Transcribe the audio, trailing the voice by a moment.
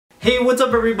Hey, what's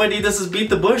up everybody? This is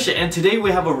BeatTheBush, and today we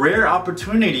have a rare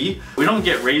opportunity. We don't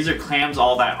get razor clams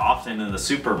all that often in the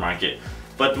supermarket,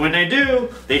 but when I do,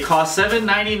 they cost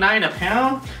 $7.99 a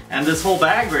pound, and this whole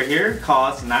bag right here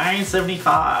costs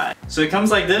 $9.75. So it comes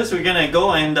like this. We're gonna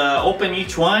go and open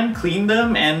each one, clean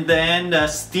them, and then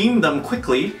steam them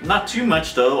quickly. Not too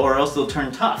much though, or else they'll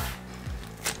turn tough.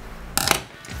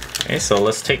 Okay, so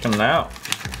let's take them out.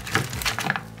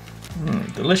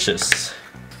 Delicious.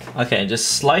 Okay,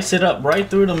 just slice it up right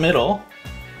through the middle.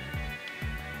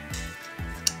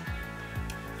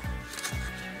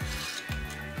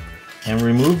 And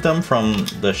remove them from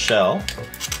the shell.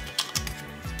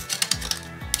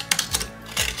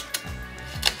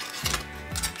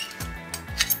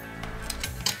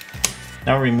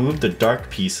 Now remove the dark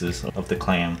pieces of the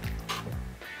clam.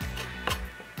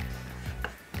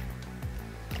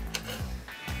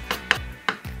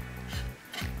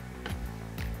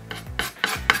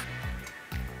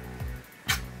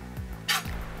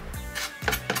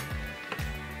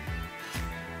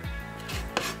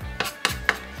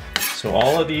 So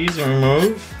all of these you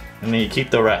remove, and then you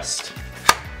keep the rest.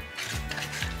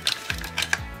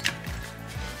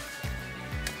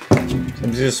 So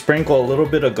I'm just sprinkle a little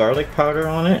bit of garlic powder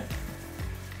on it,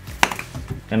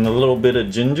 and a little bit of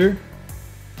ginger.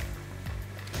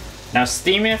 Now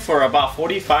steam it for about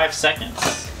 45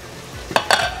 seconds.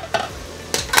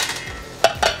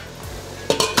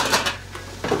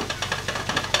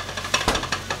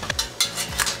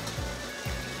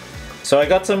 So I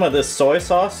got some of this soy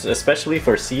sauce, especially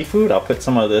for seafood. I'll put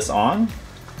some of this on.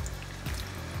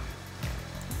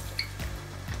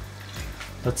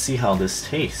 Let's see how this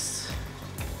tastes.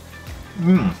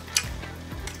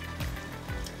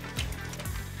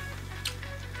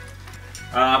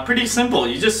 Pretty simple.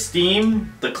 You just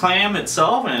steam the clam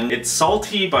itself, and it's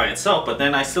salty by itself, but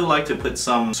then I still like to put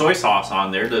some soy sauce on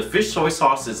there. The fish soy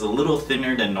sauce is a little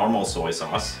thinner than normal soy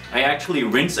sauce. I actually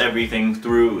rinse everything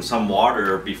through some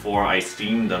water before I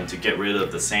steam them to get rid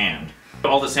of the sand.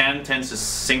 All the sand tends to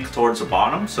sink towards the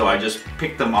bottom, so I just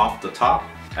pick them off the top.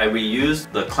 I reuse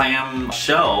the clam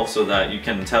shell so that you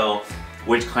can tell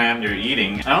which clam you're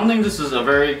eating. I don't think this is a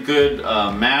very good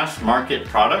mass market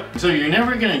product. So you're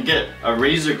never gonna get a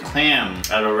razor clam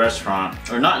at a restaurant,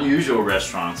 or not usual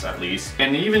restaurants at least.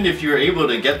 And even if you're able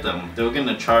to get them, they're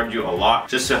gonna charge you a lot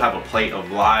just to have a plate of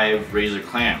live razor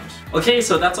clams. Okay,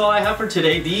 so that's all I have for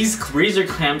today. These razor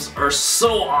clams are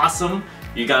so awesome.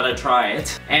 You gotta try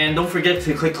it. And don't forget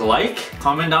to click like,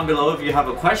 comment down below if you have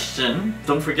a question.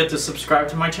 Don't forget to subscribe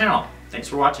to my channel. Thanks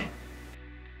for watching.